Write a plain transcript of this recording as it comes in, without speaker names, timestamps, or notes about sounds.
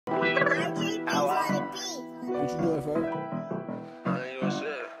you doing, fuck? I ain't doing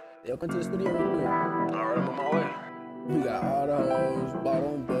shit. Yo, come to the studio real quick. Alright, I'm on my way. We got all the hoes,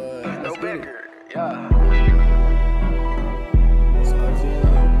 bottom, but No bigger, yeah. It's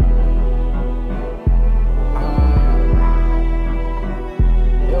ÖTM.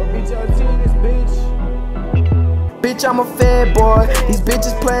 Yo, bitch, ÖTM this bitch. Bitch, I'm a fed boy. These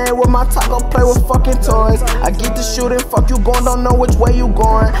bitches playing with my taco, play with fucking toys. I get the shooting, fuck you going, don't know which way you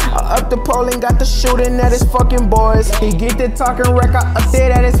going. I up the pole and got the shooting at his fucking boys. He get the talking wreck, I up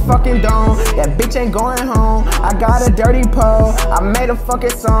there at his fucking dome. That bitch ain't going home, I got a dirty pole. I made a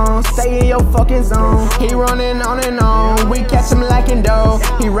fucking song, stay in your fucking zone. He running on and on, we catch him lacking dough.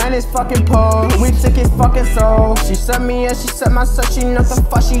 He ran his fucking pole, we took his fucking soul. She set me up, she set my soul, she know the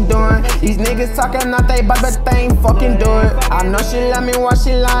fuck she doing. These niggas talking out they but they ain't fucking do it. I know she love me while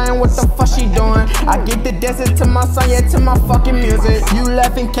she lying, what the fuck she doing? I get the dancing to my song, yeah, to my fucking music. You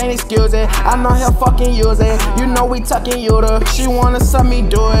laughing, can't excuse it, I know he'll fucking use it. You know we tucking Yoda, she wanna suck me,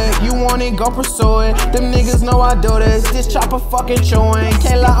 do it. You want it, go pursue it. Them niggas know I do this chopper fucking chewing.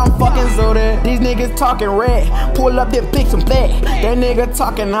 Can't lie, I'm fucking zooted. These niggas talking red, pull up then pick some fat. That nigga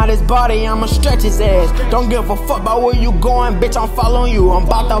talking out his body, I'ma stretch his ass. Don't give a fuck about where you going, bitch, I'm following you. I'm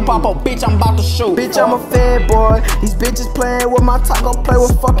about to pop up, bitch, I'm about to shoot. Bitch, I'm a fed boy. These bitches playing with my taco, play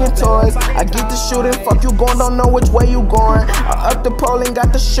with fucking toys. I get the shooting, fuck you going, don't know which way you going. I up the pole and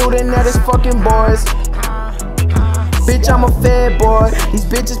got the shooting at his fucking boys. Bitch, I'm a fed boy. These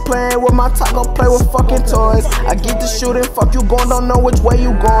bitches playing with my taco, play with fucking toys. I get the shooting, fuck you going, don't know which way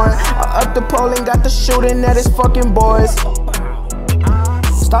you going. I up the pole and got the shooting at his fucking boys.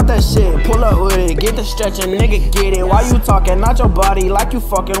 Stop that shit, pull up with it, get the stretching, nigga get it. Why you talking out your body like you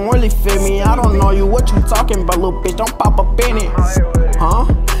fucking really fit me? I don't know you, what you talking about, little bitch, don't pop up in it. Huh?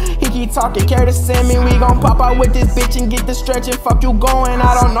 He keep talking, care to send me, we gon' pop out with this bitch and get the stretching, fuck you going.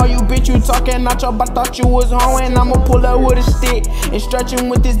 I don't know you, bitch, you talking out your butt, thought you was hoeing. I'ma pull up with a stick and stretching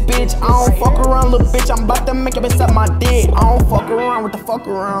with this bitch. I don't fuck around, little bitch, I'm about to make it suck my dick. I don't fuck around with the fuck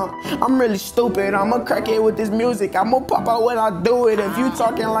around. I'm really stupid, I'ma crack it with this music. I'ma pop out when I do it. If you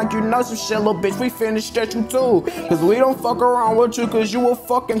talking like you know some shit, little bitch, we finna stretch you too. Cause we don't fuck around with you, cause you a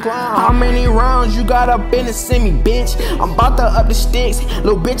fucking clown. How many rounds you got up in the semi, bitch? I'm about to up the sticks,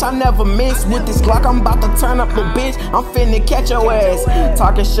 little bitch, I never miss. With this Glock, I'm about to turn up, little bitch, I'm finna catch your ass.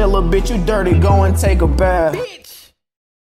 Talking shit, little bitch, you dirty, go and take a bath.